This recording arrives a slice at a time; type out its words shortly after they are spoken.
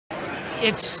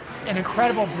It's an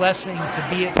incredible blessing to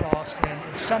be at Boston.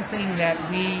 It's something that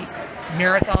we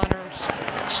marathoners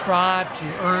strive to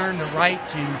earn the right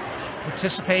to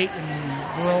participate in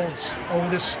the world's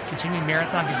oldest continuing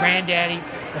marathon, the granddaddy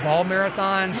of all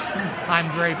marathons.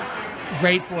 I'm very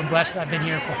grateful and blessed that I've been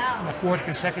here for my 4th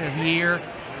consecutive year.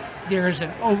 There is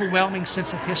an overwhelming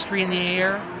sense of history in the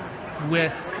air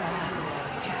with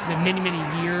the many, many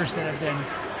years that have been,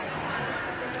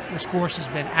 this course has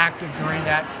been active during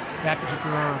this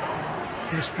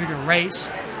particular race.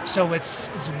 So it's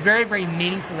very, very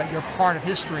meaningful that you're part of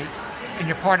history and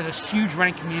you're part of this huge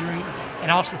running community, and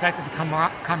also the fact that the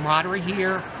camaraderie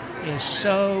here is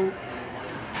so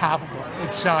palpable.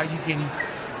 It's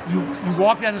you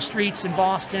walk down the streets in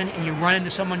Boston and you run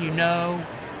into someone you know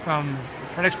from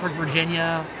Fredericksburg,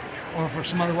 Virginia, or from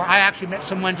some other. I actually met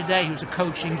someone today who's a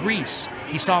coach in Greece.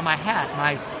 He saw my hat.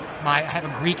 I have a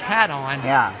Greek hat on,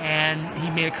 and he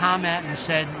made a comment and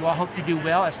said, well, I hope you do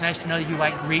well. It's nice to know that you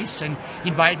like Greece, and he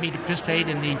invited me to participate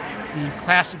in the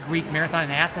classic Greek marathon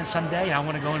in Athens someday, and I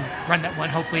want to go and run that one.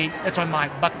 Hopefully, that's on my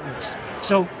bucket list.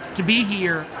 So to be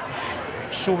here,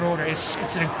 short order, it's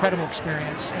an incredible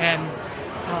experience, and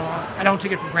I don't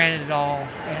take it for granted at all,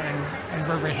 and I'm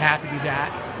very, very happy to be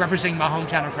back, representing my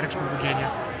hometown of Fredericksburg,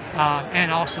 Virginia,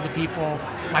 and also the people,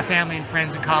 my family and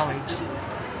friends and colleagues.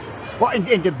 Well,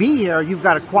 and to be here, you've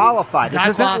got to qualify. This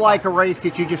isn't like a race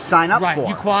that you just sign up for. Right,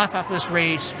 you qualify for this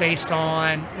race based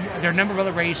on, there are a number of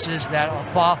other races that are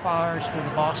qualifiers for the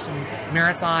Boston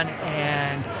Marathon,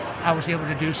 and I was able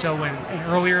to do so in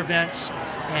earlier events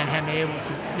and have been able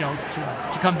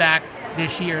to come back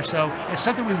this year. So it's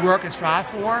something we work and strive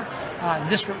for.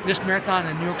 This marathon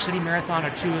and the New York City Marathon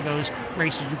are 2 of those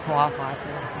races you qualify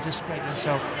for, participate in.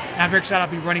 So I'm very excited.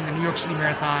 I'll be running the New York City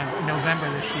Marathon in November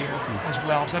this year as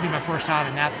well. So that'll be my first time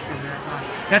in that particular marathon.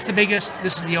 That's the biggest.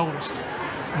 This is the oldest.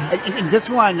 And this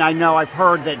one, I know I've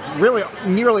heard that really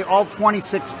nearly all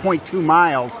 26.2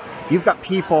 miles, you've got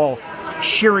people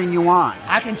cheering you on.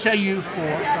 I can tell you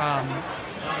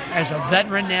as a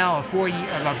veteran now,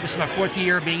 this is my 4th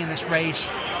year being in this race,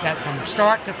 that from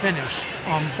start to finish,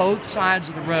 on both sides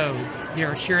of the road, there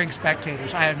are cheering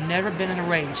spectators. I have never been in a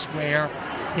race where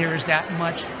there is that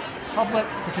much public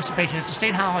participation. It's a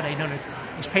state holiday known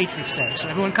as Patriots Day, so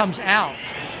everyone comes out,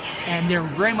 and they're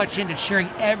very much into cheering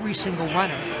every single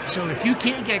runner. So if you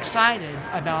can't get excited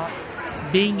about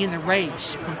being in the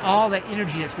race, from all that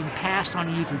energy that's being passed on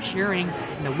to you through cheering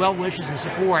and the well wishes and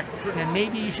support, then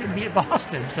maybe you shouldn't be at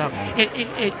Boston. So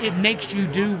it makes you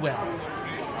do well,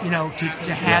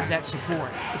 to have that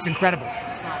support. It's incredible.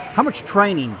 How much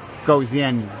training goes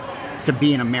in to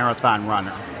being a marathon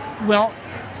runner? Well,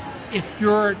 if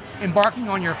you're embarking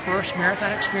on your first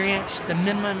marathon experience, the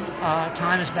minimum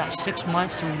time is about 6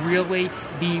 months to really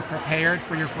be prepared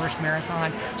for your first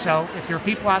marathon. So if there are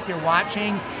people out there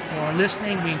watching or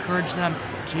listening, we encourage them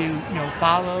to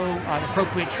follow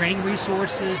appropriate training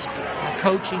resources,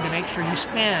 coaching, to make sure you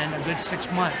spend a good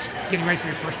 6 months getting ready for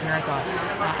your first marathon.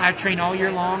 I train all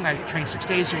year long. I train 6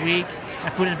 days a week. I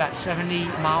put in about 70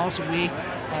 miles a week,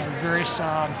 various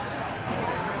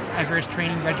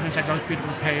training regimens I go through to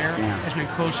prepare as we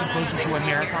get closer and closer to a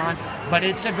marathon. But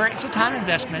it's a time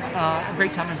investment, a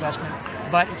great time investment.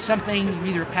 But it's something you're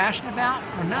either passionate about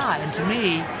or not. And to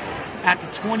me, after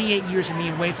 28 years of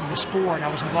being away from the sport,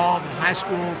 I was involved in high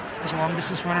school as a long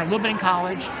distance runner, a little bit in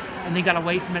college, and then got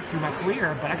away from it through my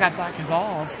career. But I got back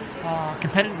involved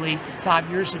competitively 5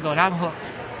 years ago, and I'm hooked,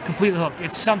 completely hooked.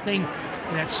 It's something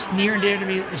that's near and dear to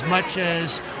me as much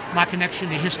as my connection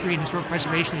to history and historic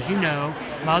preservation, as you know,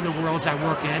 my other worlds I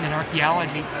work in, and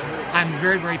archaeology. I'm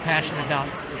very, very passionate about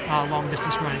long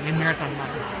distance running and marathon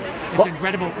running. It's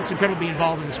incredible. It's incredible to be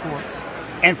involved in the sport.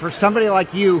 And for somebody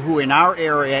like you, who in our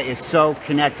area is so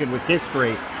connected with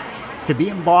history, to be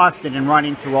in Boston and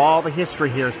running through all the history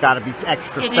here has got to be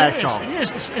extra special. It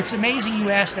is. It's amazing you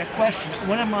asked that question.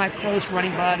 One of my close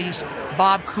running buddies,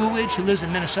 Bob Coolidge, who lives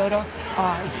in Minnesota,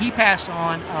 he passed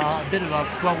on a bit of a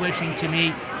well-wishing to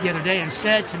me the other day and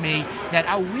said to me that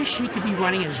I wish you could be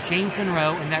running as James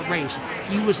Monroe in that race.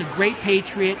 He was a great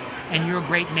patriot, and you're a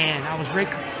great man. I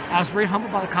was very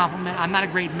humbled by the compliment. I'm not a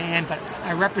great man, but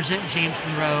I represent James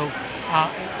Monroe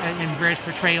in various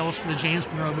portrayals for the James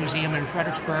Monroe Museum in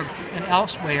Fredericksburg and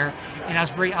elsewhere, and I was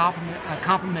very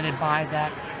complimented by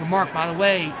that remark. By the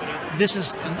way,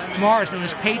 tomorrow is known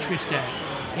as Patriots Day.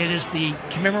 It is the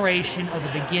commemoration of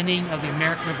the beginning of the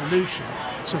American Revolution.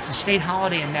 So it's a state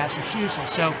holiday in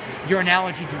Massachusetts. So your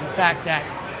analogy to the fact that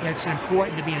it's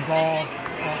important to be involved,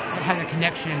 having a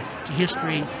connection to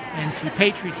history and to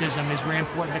patriotism is very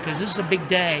important, because this is a big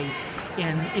day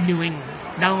in New England,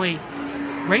 not only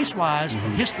race-wise, but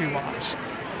history-wise.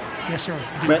 Yes, sir.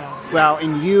 Do But, well. well,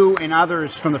 and you and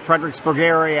others from the Fredericksburg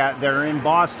area that are in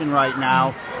Boston right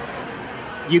now,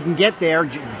 you can get there,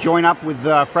 join up with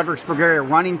the Fredericksburg area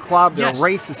running club. There Yes. are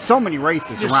races, so many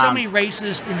races There's around. so many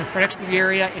races in the Fredericksburg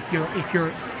area. If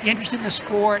you're interested in the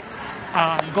sport,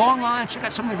 go online, check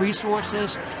out some of the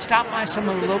resources, stop by some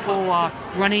of the local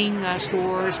running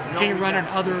stores, Virginia Runner and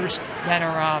others that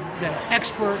are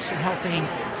experts in helping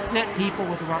fit people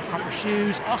with the proper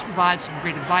shoes, also provide some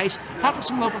great advice, talk to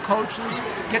some local coaches,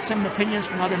 get some opinions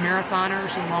from other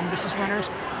marathoners and long distance runners,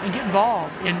 and get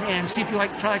involved and see if you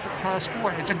like try the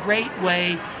sport. It's a great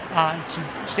way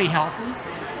to stay healthy,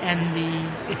 and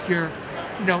if you're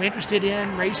interested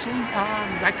in racing,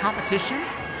 like competition,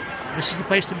 this is the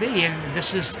place to be. And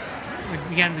this is,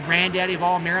 again, the granddaddy of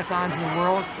all marathons in the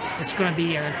world. It's going to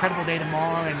be an incredible day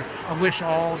tomorrow, and I wish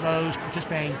all those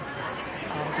participating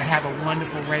to have a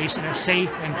wonderful race and a safe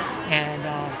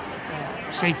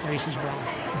safe race as well.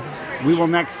 We will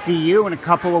next see you in a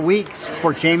couple of weeks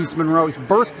for James Monroe's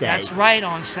birthday. That's right,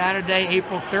 on Saturday,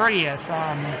 April 30th.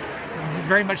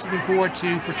 Very much looking forward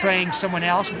to portraying someone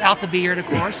else without the beard, of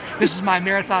course. This is my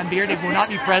marathon beard. It will not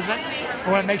be present. I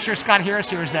want to make sure Scott Harris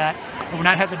hears that. I will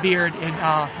not have the beard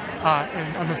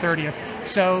on the 30th.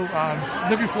 So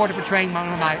looking forward to portraying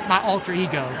my alter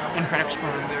ego in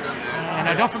Fredericksburg.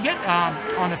 And don't forget,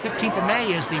 on the 15th of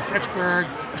May is the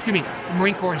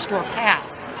Marine Corps Historic Path.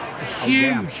 A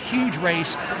huge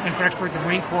race in Fredericksburg. The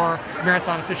Marine Corps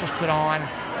marathon officials put on,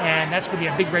 and that's going to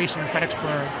be a big race in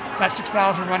Fredericksburg. About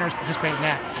 6,000 runners participate in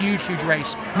that. Huge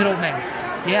race, middle of May.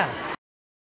 Yeah.